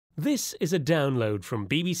This is a download from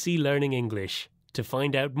BBC Learning English. To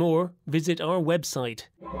find out more, visit our website.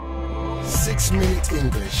 6 Minute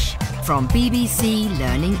English. From BBC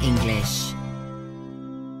Learning English.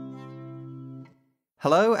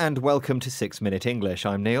 Hello and welcome to 6 Minute English.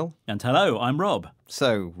 I'm Neil. And hello, I'm Rob.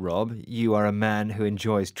 So, Rob, you are a man who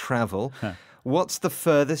enjoys travel. What's the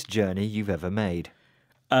furthest journey you've ever made?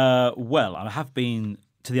 Well, I have been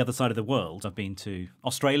to the other side of the world. I've been to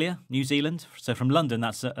Australia, New Zealand. So from London,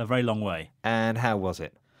 that's a very long way. And how was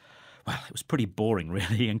it? Well, it was pretty boring,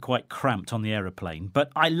 really, and quite cramped on the aeroplane.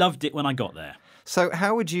 But I loved it when I got there. So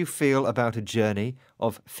how would you feel about a journey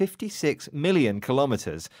of 56 million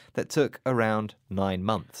kilometres that took around 9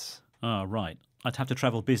 months? Oh, right. I'd have to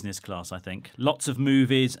travel business class, I think. Lots of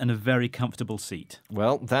movies and a very comfortable seat.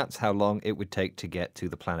 Well, that's how long it would take to get to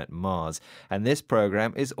the planet Mars. And this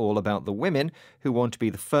programme is all about the women who want to be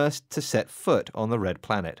the first to set foot on the red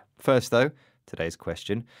planet. First, though, today's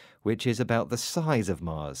question, which is about the size of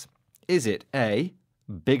Mars. Is it A,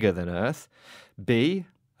 bigger than Earth, B,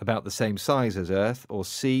 about the same size as Earth, or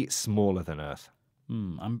C, smaller than Earth?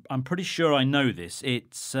 I'm pretty sure I know this.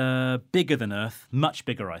 It's bigger than Earth, much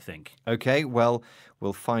bigger, I think. OK, well,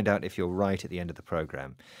 we'll find out if you're right at the end of the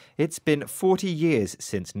programme. It's been 40 years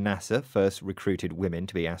since NASA first recruited women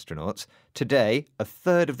to be astronauts. Today, a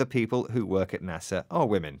third of the people who work at NASA are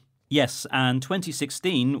women. Yes, and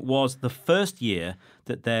 2016 was the first year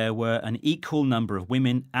that there were an equal number of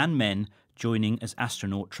women and men joining as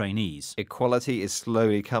astronaut trainees. Equality is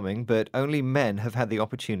slowly coming, but only men have had the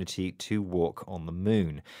opportunity to walk on the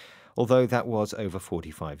moon, although that was over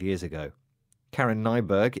 45 years ago. Karen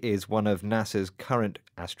Nyberg is one of NASA's current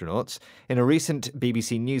astronauts. In a recent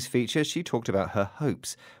BBC News feature, she talked about her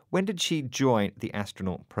hopes. When did she join the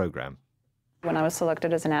astronaut program? When I was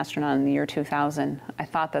selected as an astronaut in the year 2000, I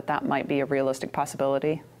thought that that might be a realistic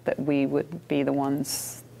possibility, that we would be the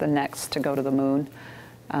next to go to the moon.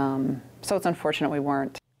 So it's unfortunate we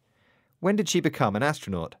weren't. When did she become an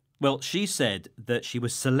astronaut? Well, she said that she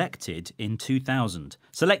was selected in 2000.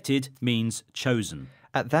 Selected means chosen.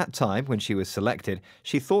 At that time, when she was selected,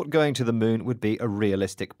 she thought going to the moon would be a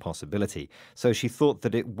realistic possibility. So she thought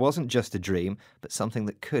that it wasn't just a dream, but something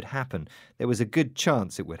that could happen. There was a good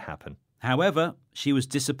chance it would happen. However, she was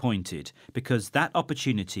disappointed because that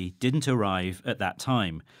opportunity didn't arrive at that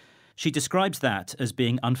time. She describes that as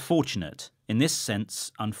being unfortunate. In this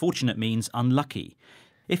sense, unfortunate means unlucky.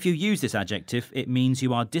 If you use this adjective, it means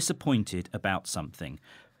you are disappointed about something,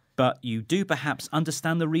 but you do perhaps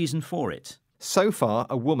understand the reason for it. So far,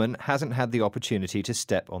 a woman hasn't had the opportunity to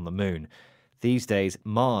step on the moon. These days,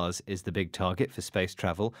 Mars is the big target for space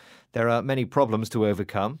travel. There are many problems to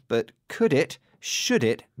overcome, but should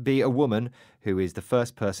it be a woman who is the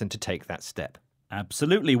first person to take that step?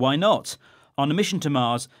 Absolutely, why not? On a mission to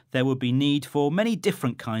Mars, there would be need for many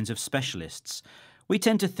different kinds of specialists. We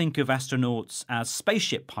tend to think of astronauts as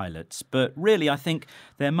spaceship pilots, but really I think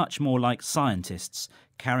they're much more like scientists,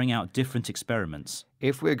 carrying out different experiments.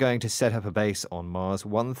 If we're going to set up a base on Mars,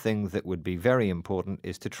 one thing that would be very important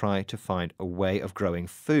is to try to find a way of growing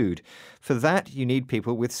food. For that, you need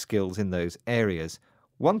people with skills in those areas.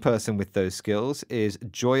 One person with those skills is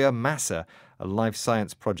Joya Massa, a life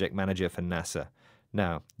science project manager for NASA.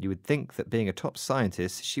 Now, you would think that being a top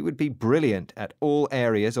scientist, she would be brilliant at all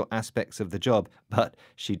areas or aspects of the job, but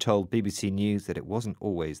she told BBC News that it wasn't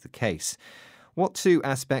always the case. What two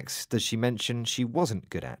aspects does she mention she wasn't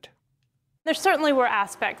good at? There certainly were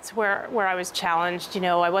aspects where I was challenged. You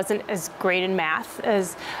know, I wasn't as great in math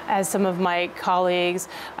as some of my colleagues.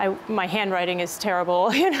 My handwriting is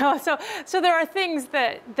terrible, you know, so there are things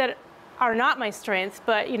that are not my strength,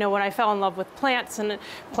 but you know, when I fell in love with plants and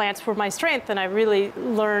plants were my strength, and I really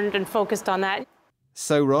learned and focused on that.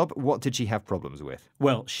 So, Rob, what did she have problems with?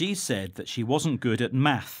 Well, she said that she wasn't good at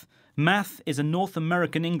math. Math is a North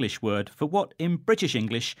American English word for what in British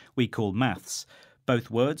English we call maths.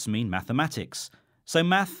 Both words mean mathematics. So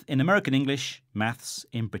math in American English, maths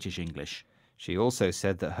in British English. She also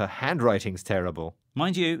said that her handwriting's terrible.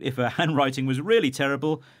 Mind you, if her handwriting was really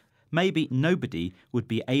terrible, maybe nobody would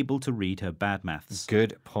be able to read her bad maths.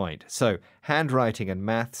 Good point. So, handwriting and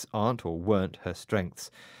maths aren't or weren't her strengths.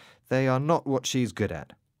 They are not what she's good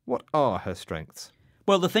at. What are her strengths?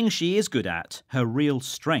 Well, the things she is good at, her real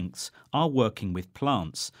strengths, are working with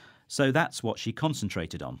plants. So that's what she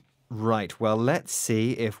concentrated on. Right, well, let's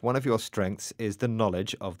see if one of your strengths is the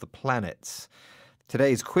knowledge of the planets.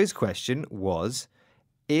 Today's quiz question was,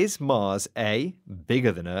 is Mars A,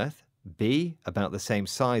 bigger than Earth, B, about the same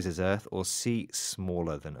size as Earth, or C,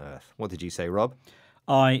 smaller than Earth? What did you say, Rob?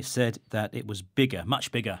 I said that it was bigger,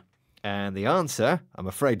 much bigger. And the answer, I'm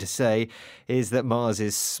afraid to say, is that Mars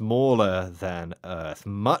is smaller than Earth.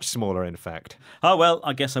 Much smaller, in fact. Oh, well,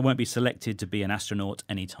 I guess I won't be selected to be an astronaut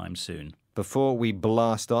anytime soon. Before we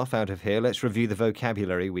blast off out of here, let's review the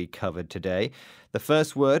vocabulary we covered today. The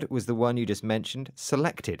first word was the one you just mentioned,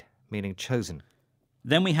 selected, meaning chosen.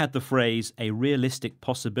 Then we had the phrase a realistic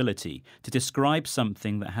possibility to describe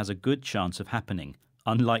something that has a good chance of happening,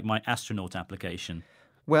 unlike my astronaut application.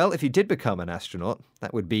 Well, if you did become an astronaut,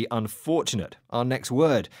 that would be unfortunate, our next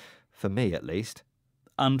word. For me, at least.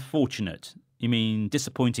 Unfortunate? You mean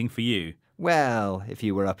disappointing for you? Well, if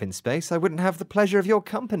you were up in space, I wouldn't have the pleasure of your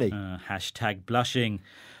company. Hashtag blushing.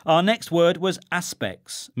 Our next word was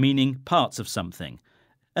aspects, meaning parts of something.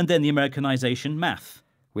 And then the Americanization math.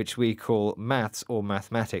 Which we call maths or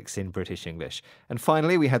mathematics in British English. And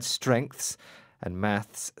finally, we had strengths. And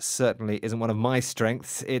maths certainly isn't one of my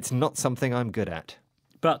strengths. It's not something I'm good at.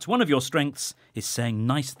 But one of your strengths is saying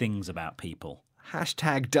nice things about people.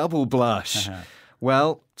 Hashtag double blush.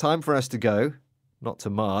 Well, time for us to go. Not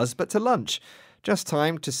to Mars, but to lunch. Just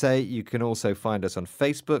time to say you can also find us on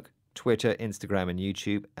Facebook, Twitter, Instagram and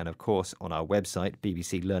YouTube, and of course on our website,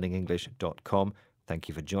 bbclearningenglish.com. Thank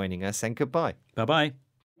you for joining us and goodbye. Bye-bye.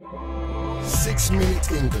 6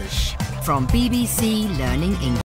 Minute English. From BBC Learning English.